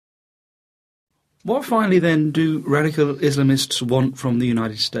What finally then do radical Islamists want from the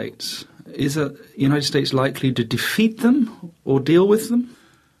United States? Is the United States likely to defeat them or deal with them?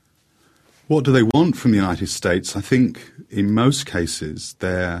 What do they want from the United States? I think in most cases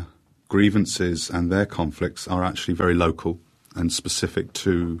their grievances and their conflicts are actually very local and specific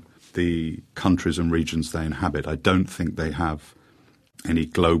to the countries and regions they inhabit. I don't think they have any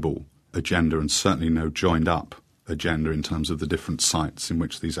global agenda, and certainly no joined up agenda in terms of the different sites in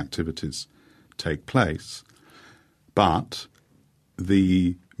which these activities take place. But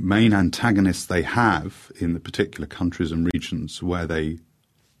the main antagonists they have in the particular countries and regions where they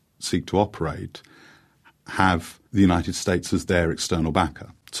seek to operate have the United States as their external backer.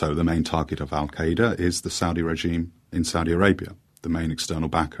 So the main target of al-Qaeda is the Saudi regime in Saudi Arabia. The main external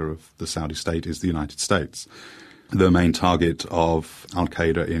backer of the Saudi state is the United States. The main target of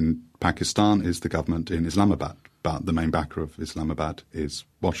al-Qaeda in Pakistan is the government in Islamabad, but the main backer of Islamabad is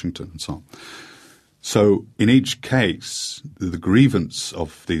Washington and so on. So in each case, the grievance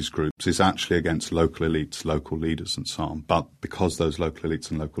of these groups is actually against local elites, local leaders and so on. But because those local elites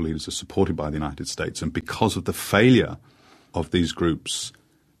and local leaders are supported by the United States, and because of the failure of these groups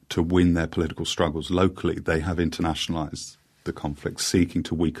to win their political struggles locally, they have internationalized the conflict, seeking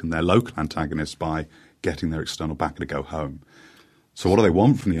to weaken their local antagonists by getting their external backer to go home. So what do they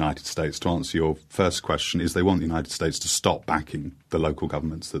want from the United States, to answer your first question, is they want the United States to stop backing the local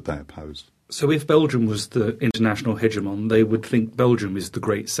governments that they oppose. So if Belgium was the international hegemon, they would think Belgium is the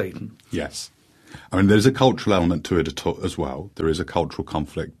great Satan. Yes. I mean, there's a cultural element to it as well. There is a cultural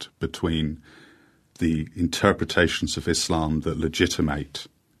conflict between the interpretations of Islam that legitimate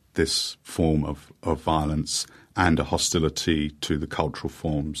this form of violence and a hostility to the cultural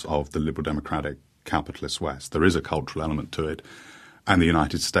forms of the liberal democratic capitalist West. There is a cultural element to it. And the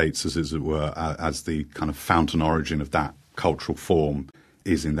United States, as it were, as the kind of fountain origin of that cultural form,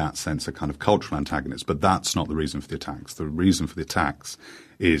 is in that sense a kind of cultural antagonist. But that's not the reason for the attacks. The reason for the attacks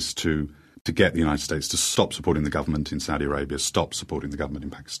is to get the United States to stop supporting the government in Saudi Arabia, stop supporting the government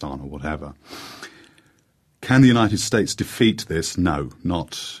in Pakistan or whatever. Can the United States defeat this? No,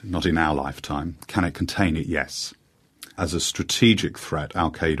 not in our lifetime. Can it contain it? Yes. As a strategic threat,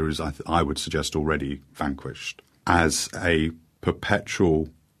 al-Qaeda is, I would suggest, already vanquished. As a perpetual,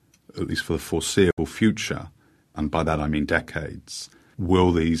 at least for the foreseeable future, and by that I mean decades,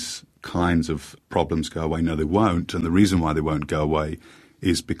 will these kinds of problems go away? No, they won't. And the reason why they won't go away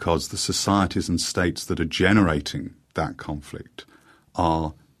is because the societies and states that are generating that conflict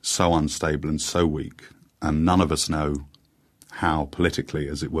are so unstable and so weak, and none of us know how politically,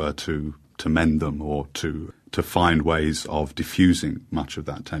 as it were, to mend them or to find ways of diffusing much of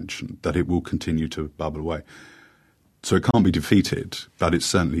that tension, that it will continue to bubble away. So it can't be defeated, but it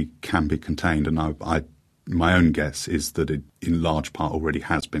certainly can be contained, and my own guess is that it in large part already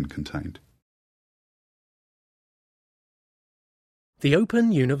has been contained. The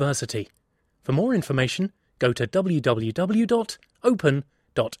Open University. For more information, go to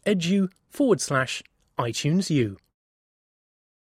www.open.edu/iTunes U.